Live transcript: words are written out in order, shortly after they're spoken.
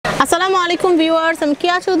আসসালামু আলাইকুম ভিউয়ার্স, আমি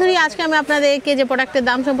কিয়া চৌধুরী। আজকে আমি আপনাদেরকে যে প্রোডাক্টের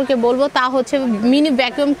দাম সম্পর্কে বলবো তা হচ্ছে মিনি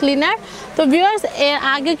ভ্যাকুয়াম ক্লিনার। তো ভিউয়ার্স, এর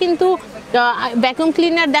আগে কিন্তু ভ্যাকুয়াম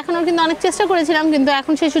ক্লিনার দেখানোর কিন্তু অনেক চেষ্টা করেছিলাম, কিন্তু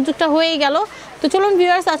এখন সেই সুযোগটা হয়েই গেল। তো চলুন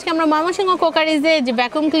ভিউয়ার্স, আজকে আমরা ময়মনসিংহ কোকারিজে যে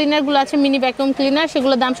ভ্যাকুয়াম ক্লিনারগুলো আছে, মিনি ভ্যাকুয়াম ক্লিনার,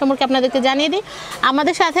 সেগুলোর দাম সম্পর্কে আপনাদেরকে জানিয়ে দিই।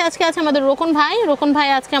 আমাদের সাথে আজকে আছে আমাদের রোকন ভাই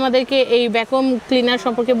আজকে আমাদেরকে এই ভ্যাকুয়াম ক্লিনার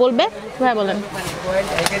সম্পর্কে বলবে। ভাই বলেন।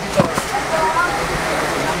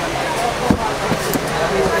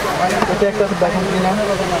 এটা একটা ভ্যাকুয়াম ক্লিনার,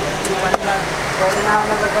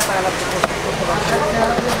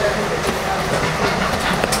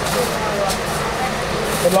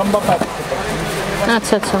 লম্বা পাইপ।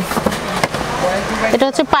 আচ্ছা আচ্ছা, এটা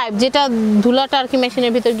হচ্ছে পাইপ, যেটা ধুলাটা আর কি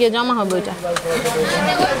মেশিনের ভিতর গিয়ে জমা হবে ওইটা।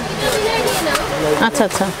 আচ্ছা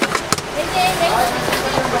আচ্ছা,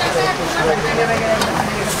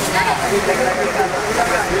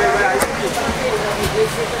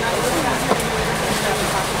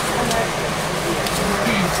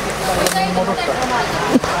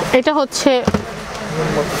 এটা হচ্ছে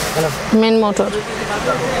মেন মোটর।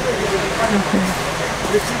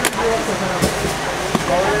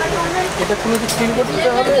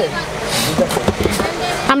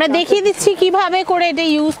 আমরা দেখিয়ে দিচ্ছি কিভাবে করে এটা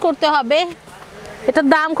ইউজ করতে হবে। এটার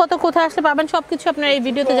দাম কত, কোথায় আসতে পারবেন, সবকিছু আপনারা এই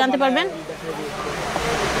ভিডিওতে জানতে পারবেন।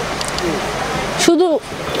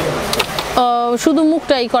 শুধু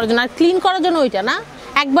মুখটাই করার জন্য, আর ক্লিন করার জন্য ওইটা না,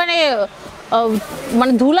 একবারে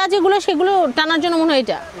মানে ধুলা যেগুলো সেগুলো টানার জন্য মনে হয়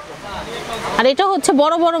এটা। আর এটা হচ্ছে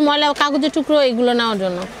বড় বড় ময়লা কাগজের টুকরো এগুলো নেওয়ার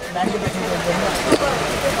জন্য।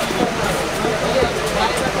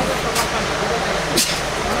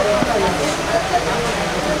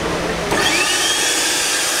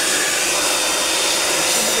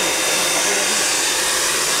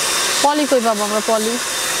 পলি কই পাবো আমরা, পলি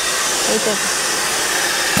এইটা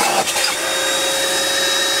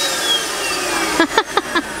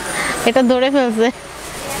এটা ধরে ফেলছে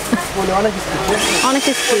অনেক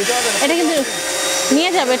স্পিড। এটা কিন্তু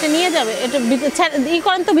নিয়ে যাবে, এটা নিয়ে যাবে, এটা ই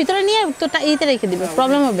করেন তো, ভিতরে নিয়ে তো ইতে রেখে দিবে,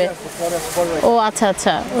 প্রবলেম হবে। ও আচ্ছা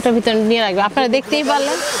আচ্ছা, ওটা ভিতরে নিয়ে রাখবে। আপনারা দেখতেই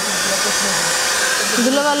পারলেন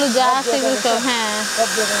ধুলো বালু যা আছে এগুলো সব। হ্যাঁ,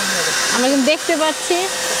 আমরা কিন্তু দেখতে পাচ্ছি।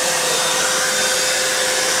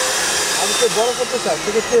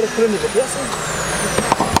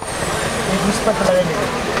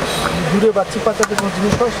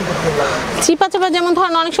 চিপা চাপা যেমন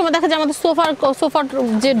ধরেন অনেক সময় দেখা যায় আমাদের সোফার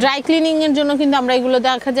যে ড্রাই ক্লিনিং এর জন্য কিন্তু আমরা এগুলো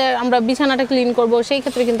দেখা যায়, আমরা বিছানাটা ক্লিন করব, সেই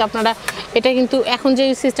ক্ষেত্রে কিন্তু আপনারা এটা কিন্তু এখন যে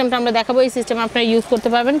সিস্টেমটা আমরা দেখাবো এই সিস্টেম আপনারা ইউজ করতে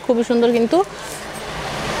পারবেন। খুবই সুন্দর। কিন্তু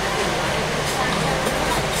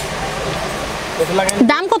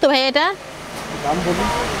দাম কত ভাই এটা?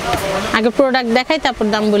 আগে প্রোডাক্ট দেখাই তারপর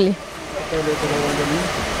দাম বলি।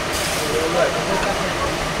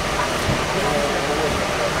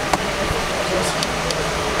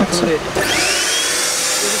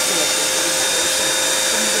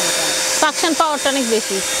 সাকশন পাওয়ারটা অনেক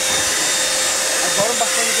বেশি।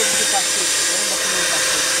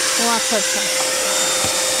 ও আচ্ছা আচ্ছা,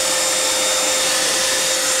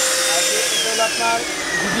 আপনার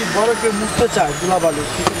যদি বড় কেউ মুছতে চায় ধুলাবালু,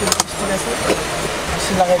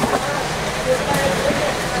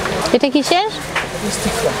 এটা কিসের?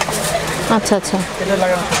 আচ্ছা আচ্ছা,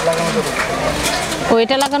 ও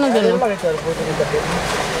এটা লাগানোর জন্য।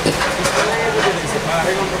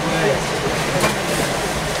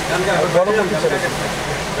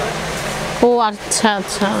 ও আচ্ছা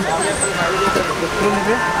আচ্ছা,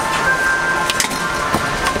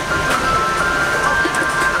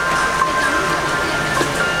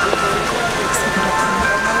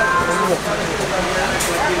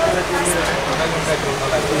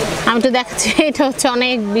 আমি তো দেখাচ্ছি। এটা হচ্ছে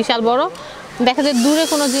অনেক বিশাল বড়, দেখা যায় দূরে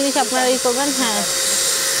কোনো জিনিস আপনারা ই করবেন। হ্যাঁ,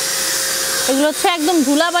 এগুলো হচ্ছে একদম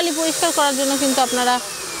ধুলাবালি পরিষ্কার করার জন্য কিন্তু আপনারা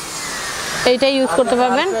এইটা ইউজ করতে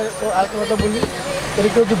পারবেন।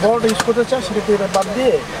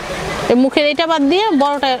 মুখের এটা বাদ দিয়ে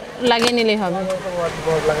বড়টা লাগিয়ে নিলেই হবে।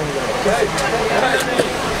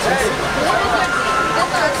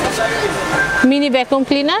 Mini vacuum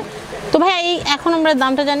cleaner. তো ভাই এই এখন আমরা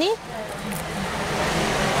দামটা জানি।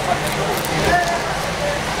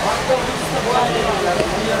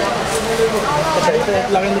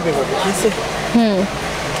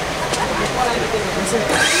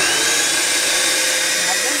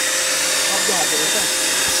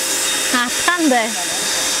 টান দেয়,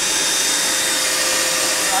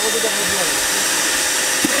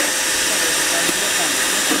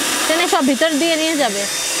 টেনে সব ভিতর দিয়ে নিয়ে যাবে।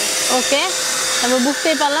 ওকে, তারপর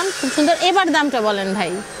বুঝতেই পারলাম, খুব সুন্দর। এবার দামটা বলেন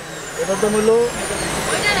ভাই। এটার দাম হলো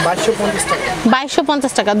 2250 টাকা।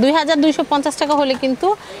 2250 টাকা, 2250 টাকা হলে কিন্তু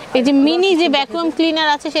এই যে মিনি যে ভ্যাকুয়াম ক্লিনার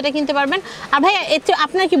আছে সেটা কিনতে পারবেন। আর ভাইয়া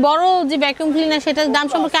আপনার কি বড় যে ভ্যাকুয়াম ক্লিনার সেটার দাম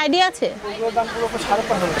সম্পর্কে আইডিয়া আছে? এগুলোর দাম পুরো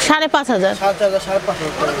 5500, 5500,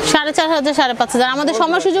 4500, 4500, 5500। আমাদের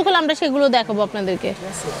সময় সুযোগ হলে আমরা সেগুলো দেখাবো আপনাদেরকে।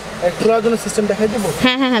 খোলার জন্য সিস্টেম দেখাই দেবো।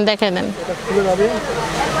 হ্যাঁ হ্যাঁ হ্যাঁ, দেখাই দেন। এটা খুলে যাবে,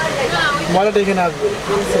 ময়লাটা এখানে আসবে।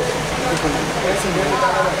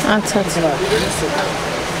 আচ্ছা আচ্ছা,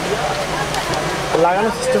 লাগানো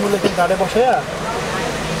সিস্টেম হলে গাড়ে বসে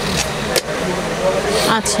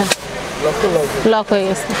আচ্ছা লক হয়ে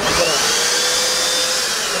গেছে।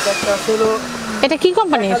 এটা একটা ছিল, এটা কি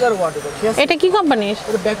কোম্পানি? 1000 ওয়াট। এটা কি কোম্পানির?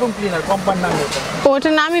 এটা ভ্যাকুয়াম ক্লিনার, কোম্পানির নাম এটা।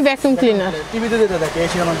 ওটার নামই ভ্যাকুয়াম ক্লিনার। টিভিতে যেটা দেখে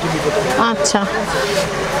এশিয়ান টিভিতে। আচ্ছা,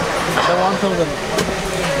 এটা 1000,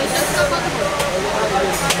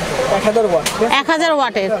 1000 ওয়াট। 1000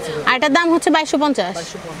 ওয়াটের, আর এটার দাম হচ্ছে 2250।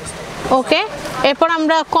 ওকে, এরপর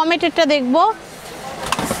আমরা কমেটেরটা দেখব।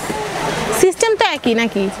 সিস্টেম তো একই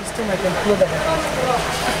নাকি? সিস্টেম একটা খুলে দেখেন।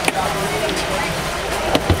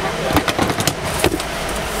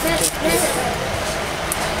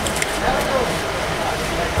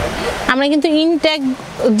 আমরা কিন্তু ইনটেক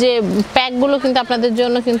যে প্যাকগুলো কিন্তু আপনাদের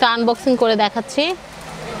জন্য কিন্তু আনবক্সিং করে দেখাচ্ছি।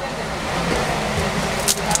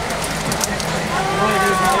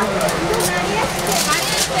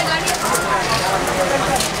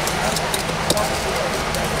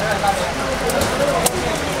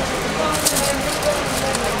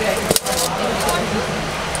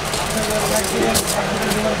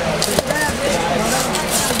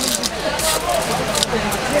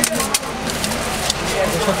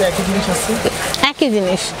 এর সাথে একই জিনিস আছে। একই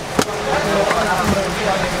জিনিস।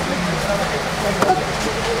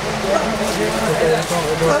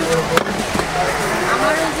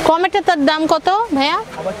 কমেটের তার দাম কত ভাইয়া?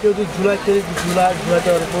 আবার কেউ যদি ঝুলাইতে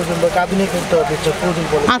পারে প্রয়োজন, বা কাবিনে করতে হবে প্রয়োজন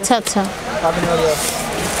পড়ে। আচ্ছা আচ্ছা, কাবিনে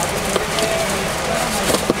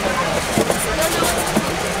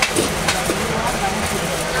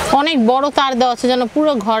অনেক বড় তার দেওয়া আছে যেন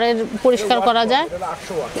পুরো ঘরের পরিষ্কার করা যায়।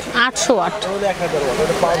 800 ওয়াট।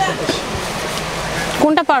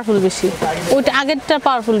 কোনটা পাওয়ারফুল বেশি? ওইটা আগেরটা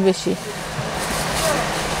পাওয়ারফুল বেশি।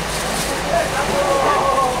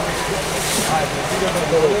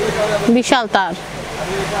 বিশাল তার,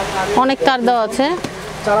 অনেক তার দেওয়া আছে।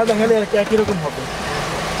 চালা দেখালে একই রকম হবে।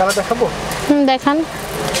 চালা দেখাবো? দেখান।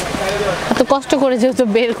 এত কষ্ট করে যেহেতু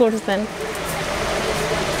বের করছেন।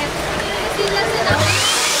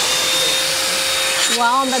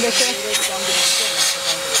 ওয়াও, আমরা দেখে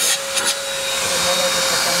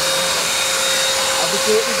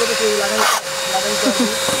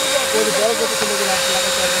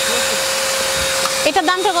এটার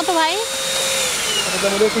দামটা কত ভাই?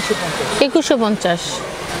 2150।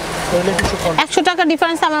 100 টাকা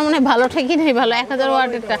ডিফারেন্স আমার মনে হয় ভালোটা কি নেই ভালো, 1000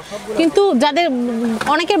 ওয়াটেরটা। কিন্তু যাদের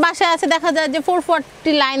অনেকের বাসায় আছে দেখা যায় যে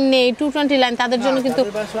 440 লাইন নেই, 220 লাইন, তাদের জন্য কিন্তু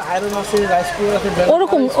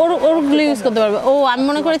ওরকম ওরগুলো ইউজ করতে পারবে। ও, আমি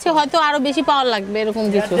মনে করেছি হয়তো আরো বেশি পাওয়ার লাগবে এরকম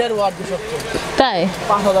কিছু। তাই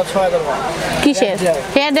 5000, 6000 ওয়াট। কিসের?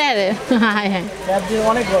 হেয়ার ড্রায়ারের? হ্যাঁ হ্যাঁ,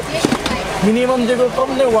 অনেক ওয়াট। মিনিমাম যেগুলো কম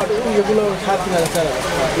ওয়াট এগুলো 3000, 4000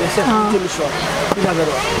 ওয়াট, 3000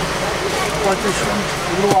 ওয়াট, 3500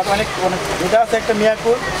 এগুলো ওয়াট অনেক অনেক। এটা আছে একটা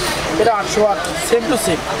মিয়াকোর, এটা 800 watt, same to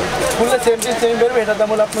same, ফুললে same to same বেরবে। এটার দাম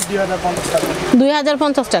হলো আপনার 2050 টাকা।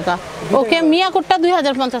 2050 টাকা। ওকে, মিয়াকোরটা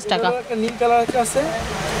 2050 টাকা। একটা নীল কালার আছে,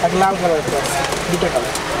 এক লাল কালার আছে, দুটো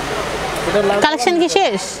কালার। এটা লাল কালেকশন কি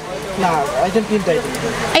শেষ? না, আইটেম তিনটাই।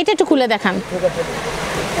 এইটা একটু খুলে দেখান,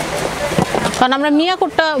 কারণ আমরা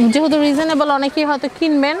মিয়াকোরটা যেহেতু রিজনেবল অনেকেই হয়তো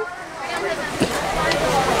কিনবেন।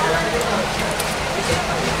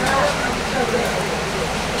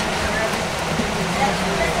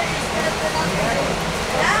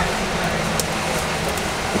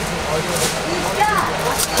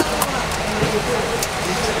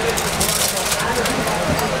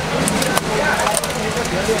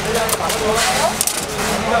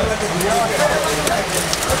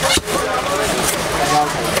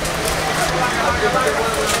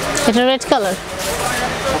 এটা রেড কালার।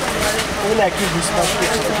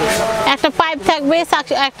 একটা পাইপ থাকবে,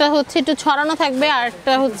 একটা হচ্ছে একটু ছড়ানো থাকবে, আর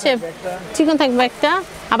একটা হচ্ছে চিকন থাকবে একটা,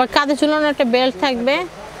 আবার কাঁধে ঝুলানো একটা বেল্ট থাকবে।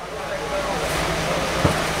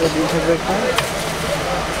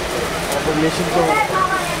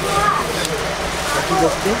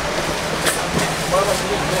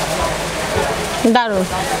 দারুণ।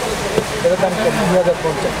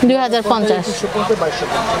 2050,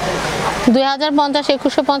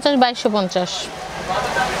 2150, 2250।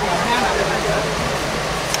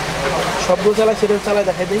 শব্দ চালায় সেটা চালায়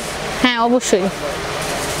দেখাই দিই। হ্যাঁ অবশ্যই।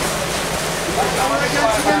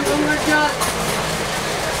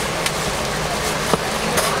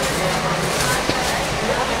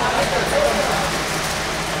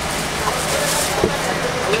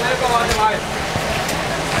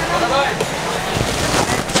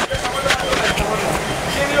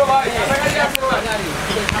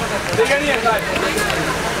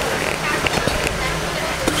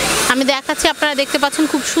 আমি দেখাচ্ছি, আপনারা দেখতে পাচ্ছেন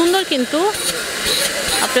খুব সুন্দর, কিন্তু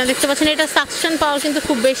আপনারা দেখতে পাচ্ছেন এটা সাকশন পাওয়ার কিন্তু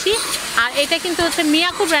খুব বেশি। আর এটা কিন্তু হচ্ছে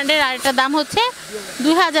মিয়াকো ব্র্যান্ডের, আর এটার দাম হচ্ছে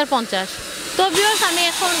 2050। তো ভিউয়ার্স, আমি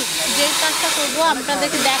এখন যে কাজটা করব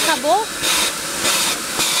আপনাদেরকে দেখাবো।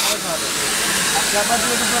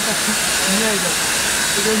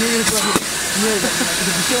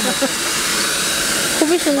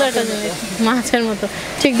 খুবই সুন্দর একটা জিনিস, মাছের মতো,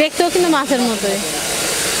 ঠিক দেখতেও কিন্তু মাছের মতোই।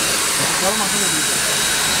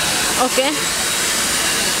 ওকে,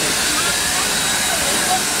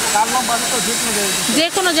 যে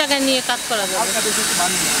কোনো জায়গায় নিয়ে কাজ করা যাবে।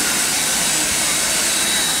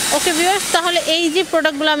 ওকে ভিউয়ার্স, তাহলে এই যে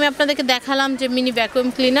প্রোডাক্টগুলো আমি আপনাদেরকে দেখালাম, যে মিনি ভ্যাকুয়াম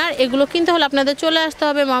ক্লিনার, এগুলো কিনতে হলে আপনাদের চলে আসতে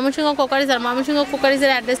হবে ময়মনসিংহ কোকারিজ। আর ময়মনসিংহ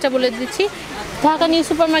কোকারিজের অ্যাড্রেসটা বলে দিচ্ছি, ঢাকা নিউ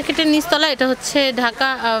সুপার মার্কেটের নিচতলা। এটা হচ্ছে ঢাকা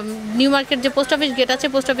নিউ মার্কেট যে পোস্ট অফিস গেট আছে,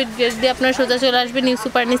 পোস্ট অফিস গেট দিয়ে আপনারা সোজা চলে আসবেন নিউ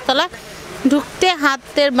সুপার নিচতলা। ঢুকতে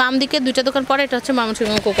হাতের বাম দিকে 2টা দোকান পরে এটা হচ্ছে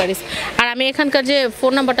ময়মনসিংহ কোকারিজ। আর আমি এখানকার যে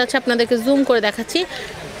ফোন নাম্বারটা আছে আপনাদেরকে জুম করে দেখাচ্ছি,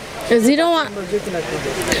 01,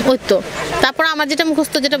 ওই তো, তারপর আমার যেটা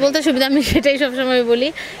মুখস্থ যেটা বলতে সুবিধা আমি সেটাই সবসময় বলি,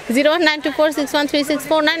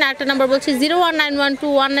 019246133649। আর একটা নাম্বার বলছি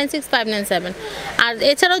 019121965997। আর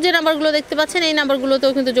এছাড়াও যে নাম্বারগুলো দেখতে পাচ্ছেন এই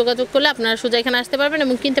নাম্বারগুলোতেও কিন্তু যোগাযোগ করলে আপনারা সোজা এখানে আসতে পারবেন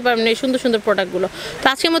এবং কিনতে পারবেন এই সুন্দর সুন্দর প্রোডাক্টগুলো। তো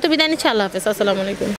আজকের মতো বিদায় নিচ্ছি, আল্লাহ হাফেজ, আসসালামু আলাইকুম।